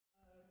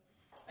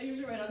I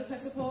usually write other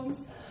types of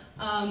poems.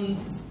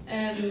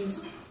 And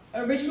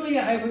originally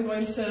I was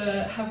going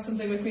to have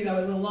something with me that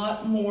was a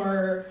lot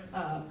more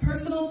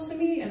personal to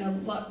me and a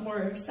lot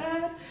more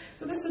sad.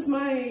 So this is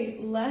my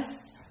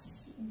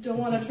less, don't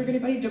want to trigger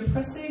anybody,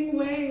 depressing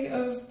way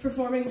of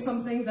performing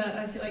something that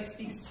I feel like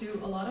speaks to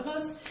a lot of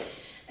us.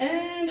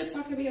 And it's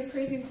not going to be as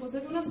crazy and cool as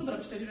everyone else's, but I'm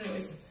just going to do it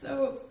anyways.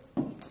 So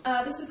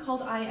this is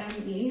called I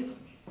Am Me.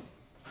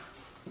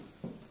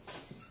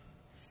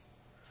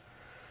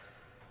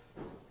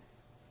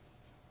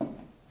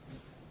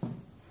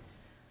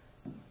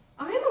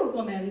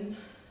 Woman.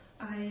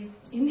 I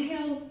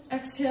inhale,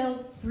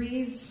 exhale,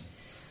 breathe,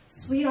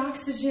 sweet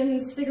oxygen,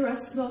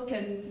 cigarette smoke,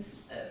 and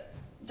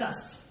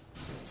dust.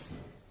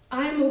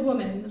 I am a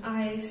woman.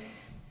 I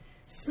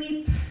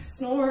sleep,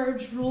 snore,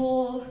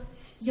 drool,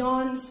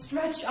 yawn,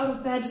 stretch out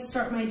of bed to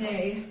start my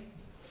day.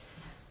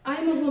 I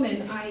am a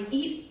woman. I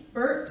eat,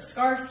 burp,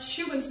 scarf,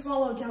 chew, and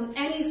swallow down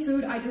any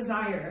food I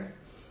desire.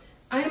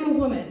 I am a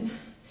woman.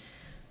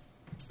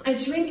 I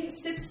drink,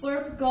 sip,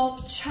 slurp,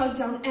 gulp, chug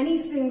down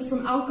anything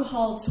from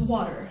alcohol to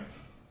water.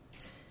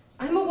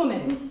 I'm a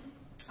woman.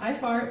 I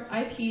fart,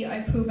 I pee,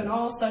 I poop, and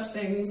all such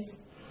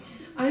things.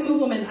 I'm a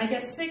woman. I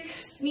get sick,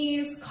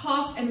 sneeze,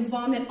 cough, and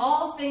vomit,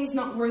 all things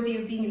not worthy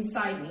of being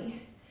inside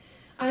me.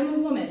 I'm a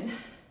woman.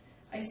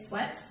 I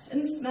sweat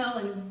and smell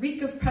and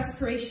reek of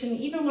perspiration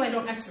even when I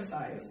don't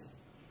exercise.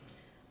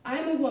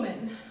 I'm a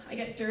woman. I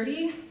get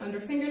dirty under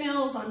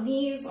fingernails, on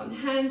knees, on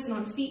hands, and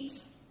on feet.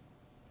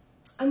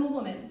 I'm a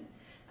woman.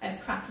 I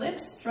have cracked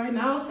lips, dry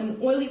mouth,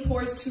 and oily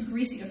pores too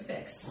greasy to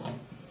fix.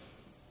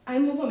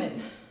 I'm a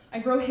woman. I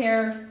grow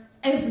hair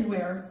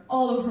everywhere,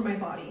 all over my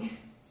body.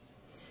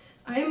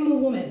 I am a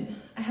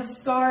woman. I have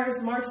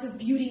scars, marks of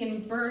beauty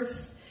and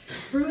birth,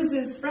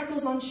 bruises,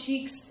 freckles on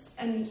cheeks,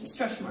 and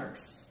stretch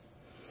marks.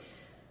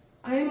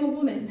 I am a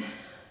woman.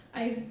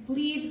 I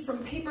bleed from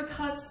paper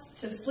cuts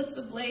to slips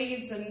of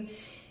blades, and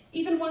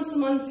even once a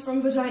month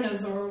from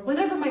vaginas or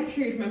whenever my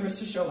period remembers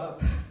to show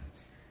up.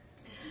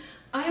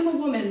 I am a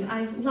woman.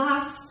 I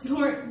laugh,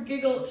 snort,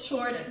 giggle,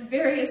 short at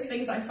various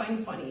things I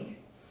find funny.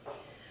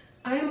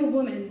 I am a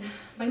woman.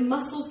 My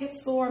muscles get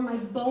sore, my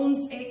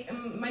bones ache,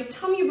 and my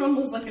tummy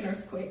rumbles like an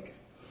earthquake.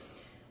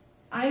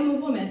 I am a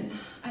woman.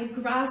 I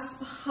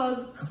grasp,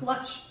 hug,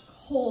 clutch,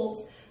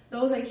 hold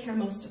those I care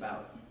most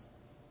about.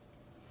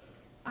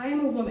 I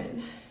am a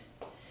woman.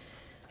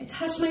 I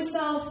touch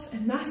myself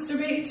and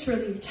masturbate to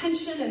relieve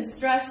tension and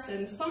stress,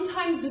 and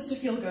sometimes just to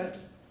feel good.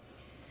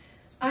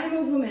 I'm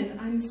a woman.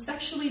 I'm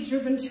sexually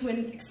driven to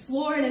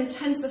explore and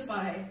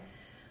intensify.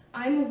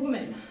 I'm a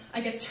woman.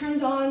 I get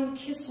turned on,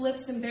 kiss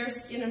lips, and bare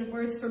skin and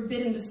words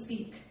forbidden to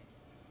speak.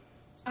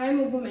 I'm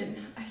a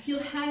woman. I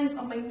feel hands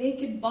on my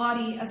naked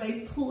body as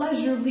I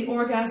pleasurably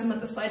orgasm at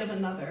the sight of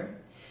another.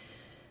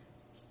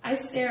 I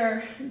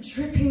stare,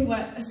 dripping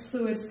wet as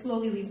fluid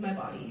slowly leaves my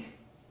body.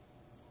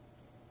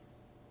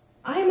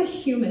 I am a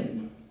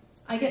human.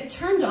 I get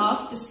turned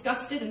off,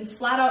 disgusted, and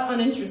flat out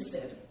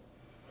uninterested.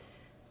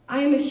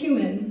 I am a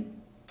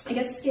human. I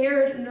get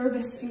scared,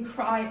 nervous, and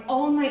cry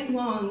all night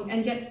long,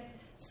 and yet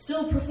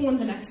still perform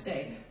the next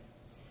day.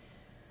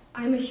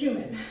 I am a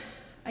human.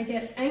 I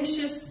get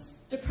anxious,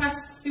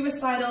 depressed,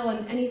 suicidal,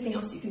 and anything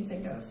else you can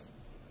think of.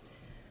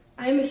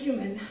 I am a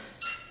human.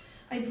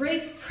 I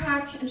break,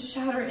 crack, and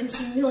shatter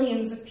into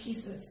millions of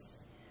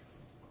pieces.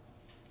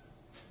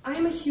 I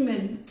am a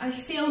human. I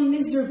fail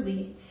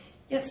miserably,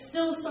 yet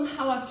still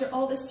somehow after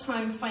all this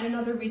time find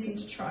another reason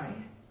to try.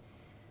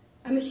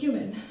 I'm a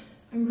human.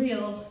 I'm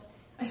real.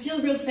 I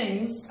feel real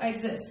things. I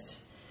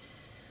exist.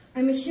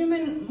 I'm a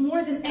human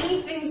more than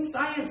anything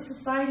science,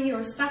 society,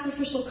 or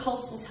sacrificial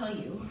cults will tell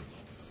you.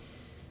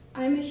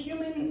 I'm a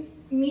human,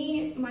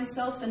 me,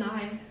 myself, and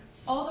I,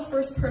 all the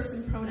first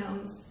person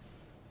pronouns,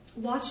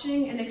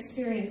 watching and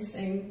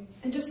experiencing,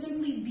 and just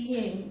simply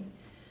being,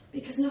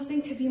 because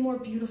nothing could be more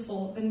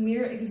beautiful than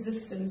mere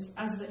existence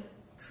as a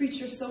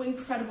creature so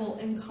incredible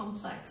and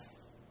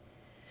complex.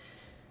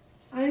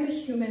 I am a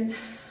human.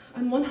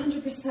 I'm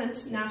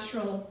 100%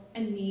 natural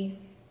and me,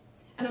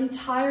 and I'm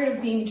tired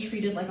of being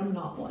treated like I'm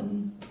not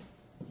one.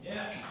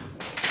 Yeah.